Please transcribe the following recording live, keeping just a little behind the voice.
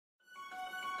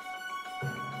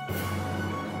You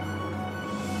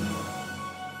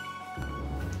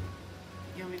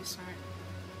want me to start?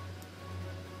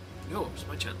 No, it's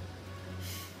my channel.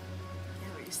 Yeah,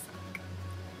 but you suck.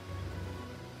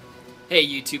 Hey,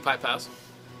 you two pipe pals.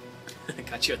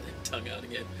 Got you on the tongue out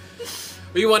again.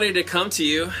 We wanted to come to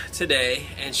you today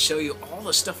and show you all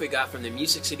the stuff we got from the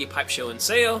Music City Pipe Show and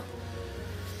Sale.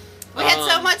 We had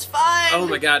so much fun! Oh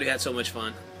my god, we had so much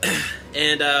fun.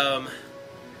 And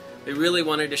we really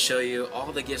wanted to show you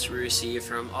all the gifts we received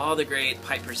from all the great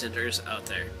pipe presenters out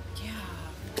there. Yeah.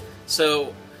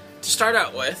 So, to start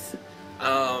out with,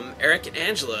 Eric and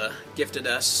Angela gifted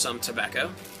us some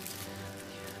tobacco.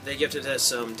 They gifted us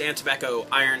some Dan Tobacco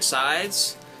Iron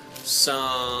Sides,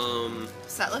 some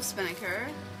Sutliff Spinnaker.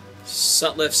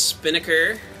 Sutliff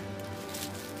Spinnaker,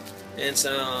 and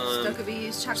some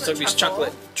Stokkebye's Stokkebye's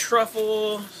chocolate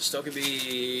truffle,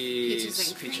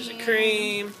 Stokkebye's Peaches and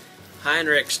cream,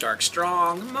 Heinrich Stark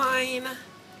Strong Mine,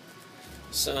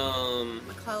 some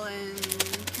McClellan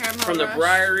Caramel from the Rush.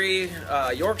 Briary,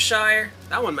 Yorkshire.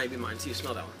 That one might be mine too.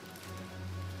 Smell that one.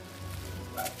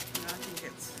 No, I think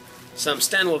it's... Some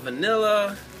Stanwell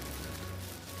Vanilla,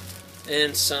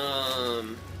 and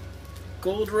some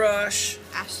Gold Rush,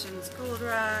 Ashton's Gold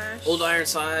Rush. Old Iron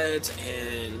Sides,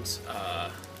 and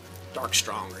Dark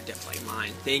Strong are definitely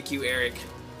mine. Thank you, Eric.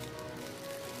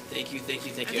 Thank you, thank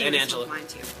you, thank I you, think and this Angela. one's mine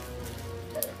too.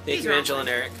 Thank These you, are all Angela and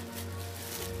mine. Eric.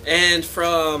 And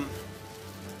from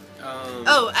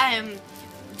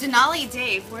Denali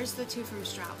Dave. Where's the two from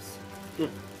Strauss?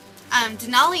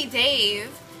 Denali Dave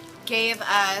gave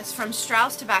us from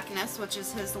Strauss Tobacconist, which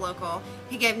is his local.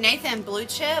 He gave Nathan Blue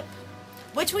Chip,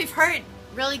 which we've heard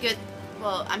really good.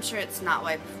 Well, I'm sure it's not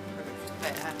wife approved,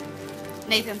 but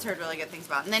Nathan's heard really good things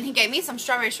about. And then he gave me some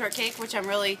strawberry shortcake, which I'm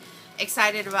really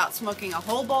excited about smoking a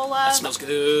whole bowl of. that smells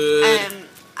good.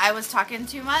 I was talking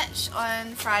too much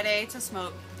on Friday to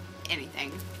smoke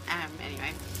anything.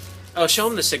 Anyway. Oh, show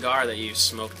him the cigar that you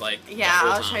smoked like. Yeah, the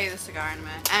whole I'll time. show you the cigar in a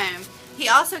minute. He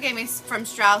also gave me from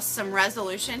Strauss some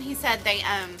Resolution. He said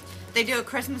they do a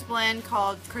Christmas blend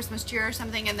called Christmas Cheer or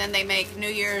something, and then they make New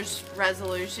Year's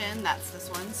Resolution. That's this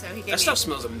one. So he gave That me. stuff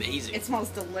smells amazing. It smells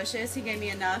delicious. He gave me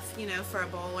enough, for a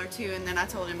bowl or two, and then I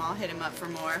told him I'll hit him up for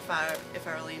more if I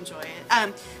really enjoy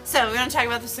it. So we're gonna talk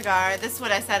about the cigar. This is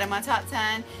what I said in my top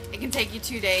 10. It can take you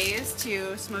 2 days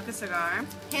to smoke a cigar.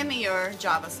 Hand me your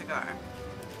Java cigar.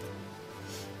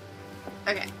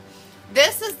 Okay,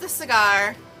 this is the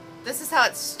cigar. This is how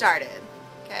it started.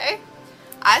 Okay,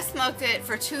 I smoked it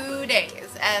for 2 days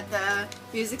at the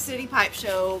Music City Pipe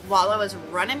Show while I was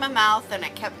running my mouth, and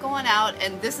it kept going out,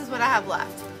 and this is what I have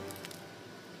left.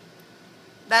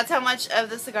 That's how much of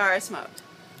the cigar I smoked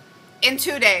in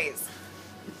 2 days.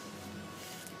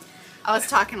 I was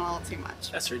talking a little too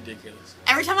much. That's ridiculous.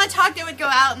 Every time I talked, it would go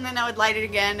out, and then I would light it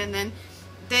again, and then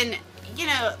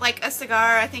like a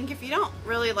cigar, I think if you don't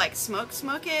really like smoke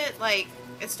it, like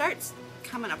it starts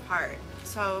coming apart.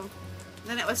 So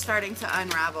then it was starting to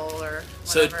unravel or whatever.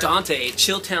 So Dante,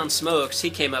 Chilltown Smokes, he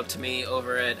came up to me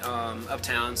over at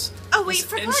Uptowns. Oh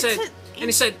wait, and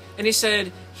he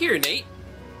said, "Here, Nate,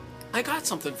 I got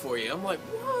something for you." I'm like,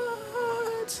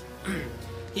 "What?"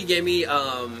 He gave me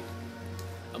a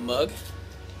mug,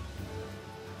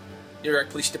 New York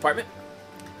Police Department,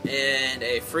 and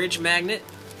a fridge magnet,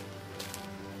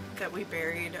 that we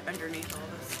buried underneath all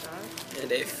this stuff.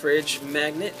 and a fridge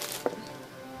magnet,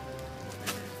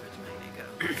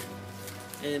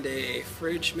 and a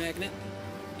fridge magnet.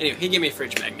 Anyway, he gave me a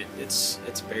fridge magnet. It's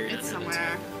buried It's under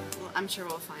somewhere. Well, I'm sure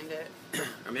we'll find it.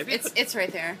 or maybe It's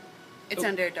right there. It's Oh.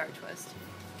 under Dark Twist.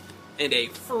 and a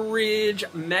fridge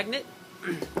magnet.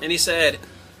 And he said,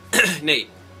 "Nate,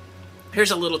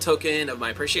 here's a little token of my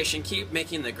appreciation. Keep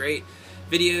making the great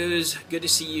videos. Good to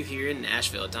see you here in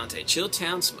Nashville, Dante.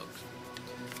 Chilltown Smoke."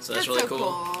 So that's really so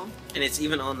cool. And it's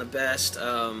even on the best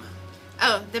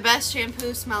Oh, the best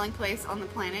shampoo smelling place on the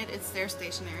planet. It's their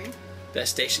stationery.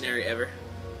 stationery ever.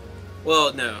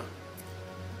 Well, no.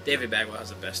 David Bagwell has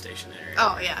the best stationery.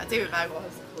 Oh yeah, David Bagwell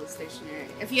has the coolest stationery.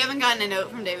 If you haven't gotten a note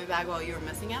from David Bagwell, you were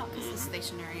missing out because the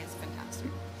stationery is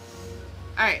fantastic.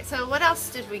 Alright, so what else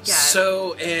did we get?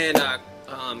 So, and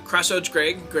Crossroads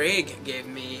Greg gave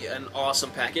me an awesome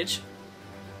package.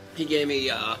 He gave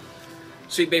me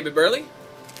Sweet Baby Burley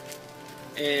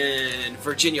and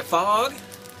Virginia Fog.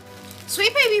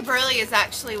 Sweet Baby Burley is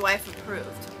actually wife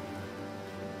approved.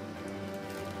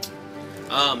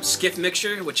 Skiff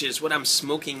Mixture, which is what I'm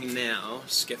smoking now.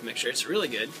 Skiff Mixture, it's really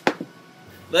good.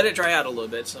 Let it dry out a little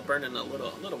bit, so burning a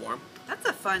little warm. That's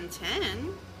a fun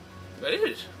tin. But it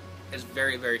is. It's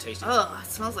very, very tasty. Ugh,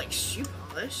 it smells like shoe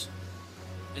polish.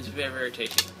 It's very, very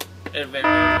tasty. And very,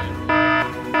 very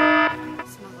good. It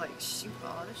smells like shoe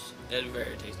polish. It's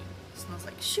very tasty. Smells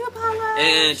like shoe polish.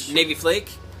 And Navy Flake,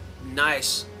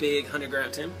 nice big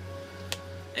 100-gram tin.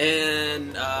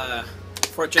 And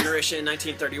fourth generation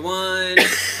 1931.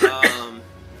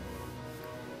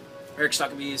 Eric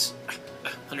Stockabee's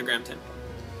 100-gram tin.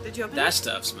 Did you open That it?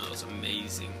 stuff smells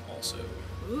amazing. Also,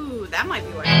 Ooh, that might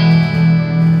be what.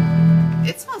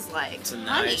 It smells like it's a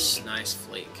honey. nice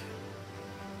flake.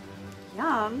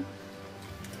 Yum.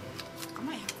 I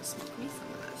might have to smoke me some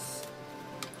of this.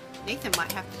 Nathan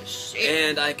might have to share.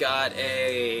 And I got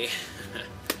a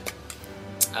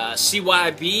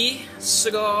CYB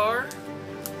cigar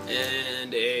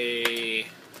and a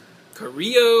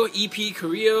Carrillo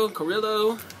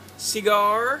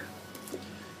cigar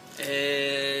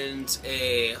and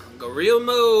a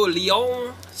Guillermo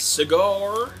Leon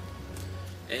cigar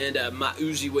and my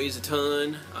Uzi weighs a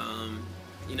ton.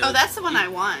 You know, Oh, that's the one I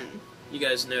won. You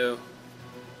guys know.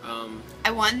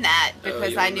 I won that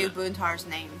because you I won knew that. Boontar's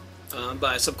name.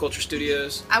 By Subculture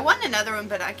Studios. I won another one,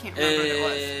 but I can't remember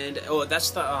what it And oh,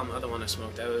 that's the other one I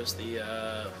smoked. That was the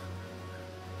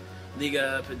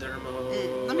Liga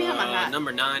Padermo. Let me have my hat.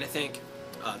 Number 9, I think.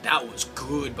 That was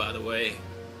good, by the way.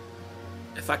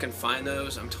 If I can find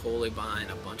those, I'm totally buying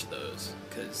a bunch of those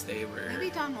because they was. Maybe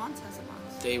were Don Juan has a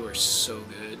box. they were so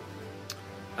good.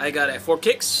 I got a 4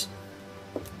 Kicks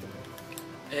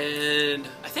and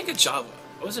I think a Java.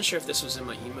 I wasn't sure if this was in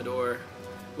my humidor.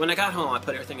 When I got home, I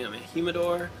put everything in my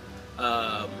humidor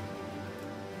to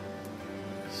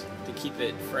keep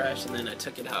it fresh, and then I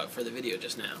took it out for the video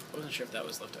just now. I wasn't sure if that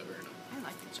was left over or not. I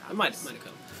like the job. I might have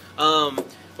come.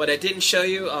 What I didn't show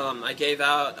you, I gave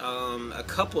out a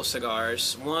couple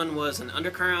cigars. One was an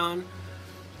Undercrown.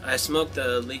 I smoked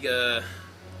the Liga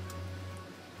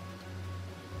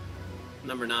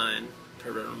number 9.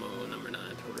 Palermo number 9.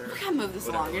 We gotta move this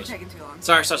Whatever along. it You're was. taking too long.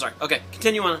 Sorry. Okay,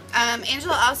 continue on.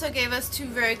 Angela also gave us 2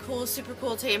 very cool, super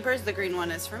cool tampers. The green one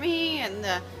is for me, and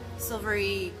the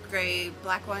silvery gray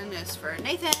black one is for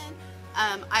Nathan.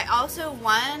 I also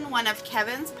won one of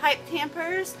Kevin's pipe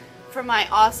tampers for my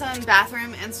awesome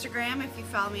bathroom Instagram. If you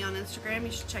follow me on Instagram,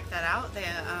 you should check that out.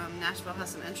 Nashville has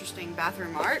some interesting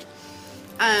bathroom art.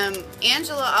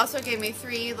 Angela also gave me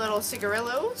 3 little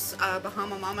cigarillos,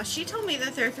 Bahama Mama. She told me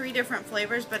that there are 3 different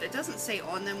flavors, but it doesn't say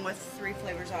on them what the 3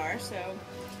 flavors are, so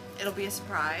it'll be a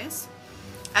surprise.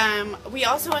 We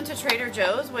also went to Trader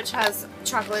Joe's, which has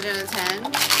chocolate in a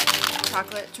tin.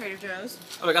 Chocolate, Trader Joe's.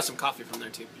 Oh, I got some coffee from there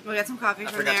too. We got some coffee I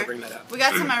from forgot there. to bring that up. We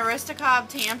got some Aristocob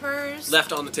tampers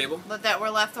Left on the table. that were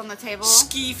left on the table.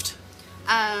 Skeefed.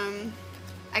 I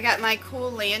got my cool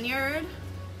lanyard.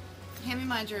 Hand me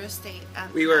my Drew Estate.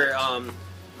 We were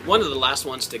one of the last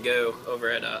ones to go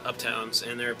over at Uptowns,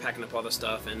 and they were packing up all the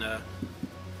stuff, and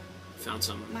found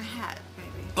some. My hat,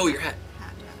 baby. Oh, your hat.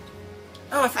 Hat, yeah.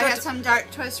 Oh, I I forgot. got some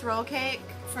dark twist roll cake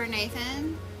for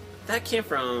Nathan. That came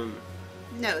from.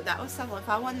 No, that was Subway.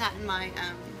 I won that in my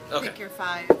Okay. Pick Your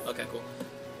 5. Okay, cool.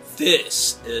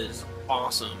 This is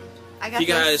awesome. I If got you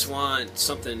guys this want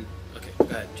something, okay, go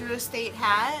ahead. Drew Estate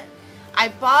hat. I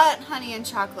bought honey and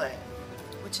chocolate,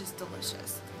 which is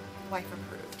delicious. Wife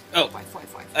approved. Oh. Wife.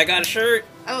 I got a shirt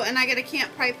Oh, and I got a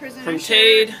Camp Pride Prisoner from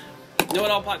shirt. Tade. Know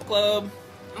It All Pot Club.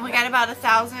 And we got about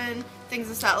 1,000 things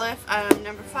to start with.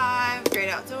 Number 5, Great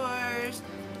Outdoors.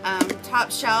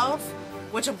 Top Shelf,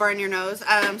 which will burn your nose.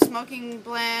 Smoking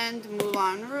Blend,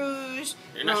 Moulin Rouge,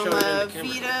 You're not showing it in Roma the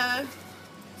camera. Vita.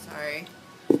 Sorry.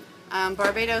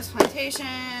 Barbados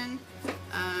Plantation.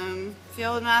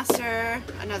 Fieldmaster,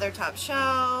 another Top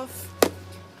Shelf.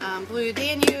 Blue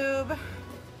Danube.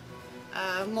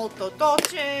 Molto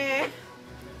Dolce.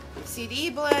 CD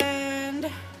Blend.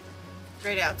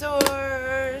 Great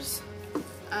Outdoors.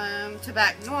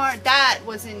 Tobacco Noir. That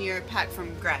was in your pack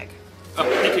from Greg. Oh,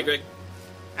 thank you, Greg.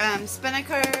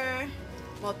 Spinnaker,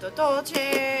 Molto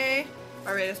Dolce,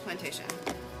 Barbados Plantation.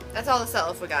 That's all the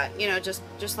sell-off we got. You know, just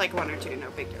like 1 or 2, no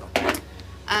big deal.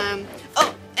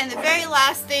 Oh, and the very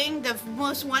last thing, the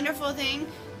most wonderful thing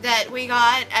that we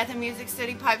got at the Music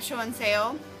City Pipe Show and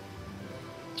Sale.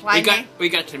 We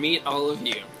got to meet all of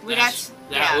you. That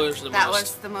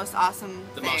was the most awesome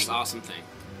the thing. most awesome thing.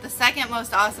 The second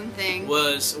most awesome thing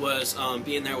Was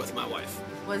being there with my wife.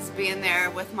 was being there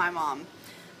with my mom.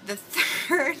 The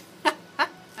third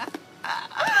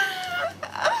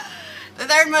the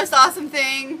third most awesome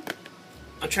thing.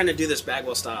 I'm trying to do this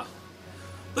Bagwell style.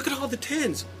 Look at all the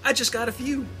tins. I just got a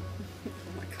few. Oh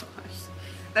my gosh.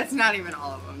 That's not even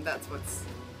all of them. That's what's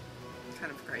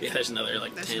kind of crazy. Yeah, there's another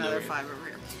like There's 10 another over 5 over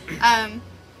here.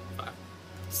 Five.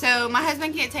 So my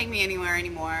husband can't take me anywhere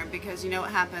anymore because you know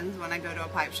what happens when I go to a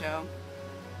pipe show?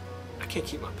 I can't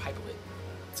keep my pipe lit.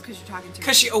 It's because you're talking to me.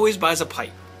 Because she always buys a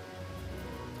pipe.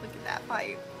 Look at that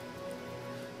pipe.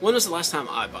 When was the last time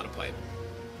I bought a pipe?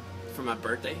 For my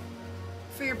birthday?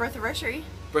 For your birth anniversary.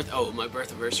 My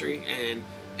birth anniversary, and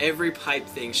every pipe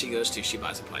thing she goes to, she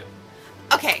buys a pipe.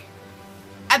 Okay.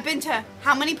 I've been to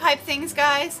how many pipe things,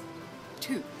 guys?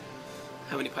 2.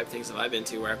 How many pipe things have I been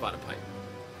to where I bought a pipe?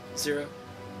 0.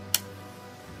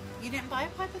 You didn't buy a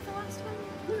pipe at the last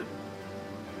one? No.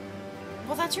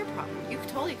 Well, that's your problem. You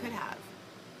totally could have.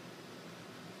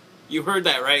 You heard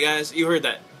that, right, guys? You heard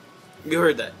that. You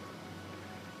heard that.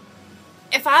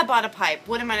 If I bought a pipe,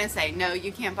 what am I going to say? No,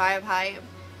 you can't buy a pipe?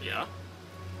 Yeah.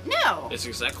 No. That's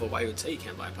exactly why you would say you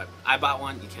can't buy a pipe. I bought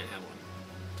one, you can't have one.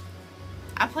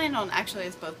 I planned on actually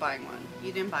us both buying one.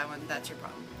 You didn't buy one, that's your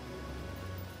problem.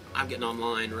 I'm getting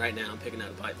online right now and picking out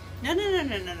a pipe. No.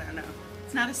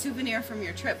 It's not a souvenir from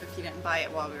your trip if you didn't buy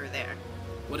it while we were there.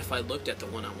 What if I looked at the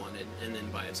one I wanted and then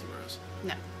buy it somewhere else?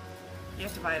 No. You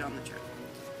have to buy it on the trip.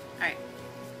 Alright.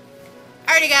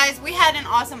 Alrighty guys, we had an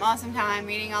awesome time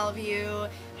meeting all of you,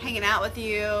 hanging out with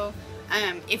you.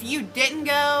 If you didn't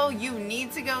go, you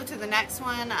need to go to the next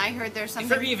one. I heard there's something.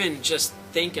 If you're even just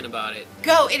thinking about it,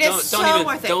 go. It is so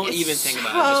worth it. Don't it's even think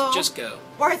about it. Just go.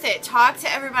 Worth it. Talk to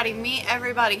everybody, meet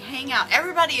everybody, hang out.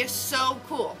 Everybody is so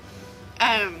cool.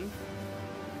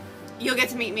 You'll get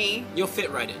to meet me. You'll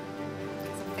fit right in.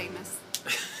 Because I'm famous.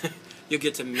 You'll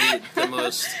get to meet the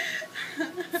most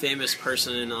famous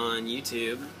person on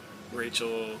YouTube,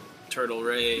 Rachel Turtle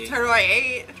Ray. Turtle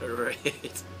Ray 8. Turtle Ray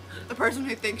 8. The person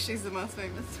who thinks she's the most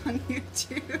famous on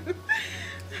YouTube.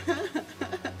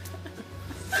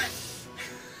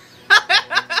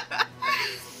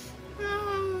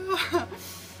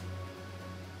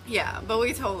 Yeah, but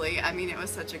we totally, I mean, it was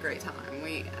such a great time.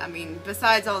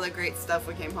 Besides all the great stuff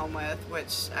we came home with,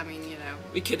 which, I mean, you know.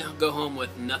 We could go home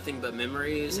with nothing but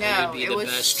memories. No, and it would be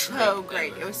the best so trip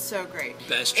great. ever. It was so great.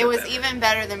 Best trip It was ever. even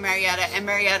better than Marietta, and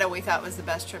Marietta we thought was the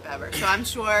best trip ever. So I'm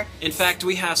sure. In fact,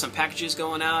 we have some packages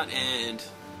going out, and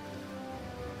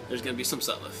there's going to be some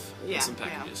stuff. Yeah, Some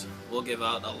packages. We'll give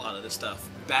out a lot of this stuff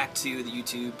back to the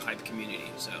YouTube pipe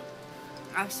community. So.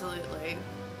 Absolutely.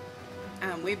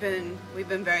 We've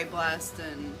been very blessed,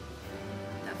 and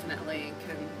definitely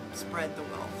can spread the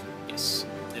wealth. Yes,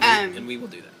 and we will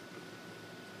do that.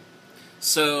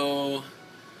 So,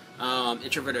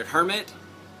 Introverted Hermit.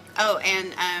 Oh,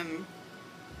 and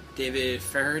David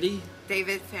Faraday.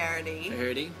 David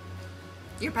Faraday.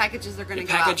 Your packages are going to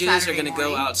go out Saturday Packages are going to go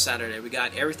morning. out Saturday. We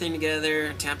got everything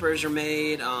together. Tempers are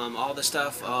made. All the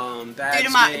stuff. Bags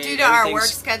Due to our work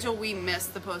everything's- schedule, we miss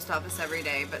the post office every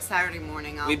day. But Saturday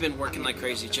morning, We've been working I'm like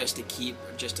gonna be crazy able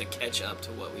just to catch up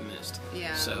to what we missed.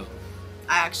 Yeah. So,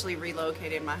 I actually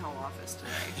relocated my whole office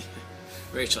today.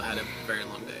 Rachel had a very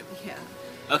long day. Yeah.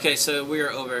 Okay, so we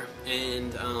are over,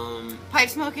 and Pipe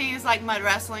smoking is like mud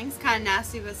wrestling. It's kind of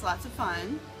nasty, but it's lots of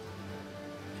fun.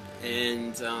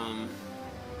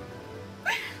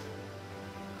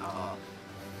 Oh.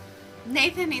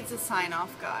 Nathan needs a sign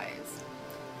off, guys.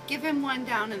 Give him one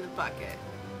down in the bucket.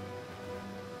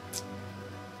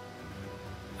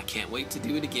 I can't wait to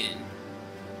do it again.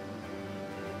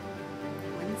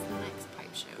 When's the next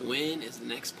pipe show? When is the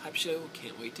next pipe show?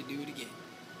 Can't wait to do it again.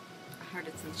 I heard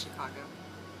it's in Chicago.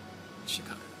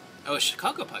 Chicago. Oh, a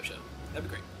Chicago pipe show. That'd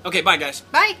be great. Okay, bye guys.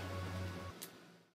 Bye!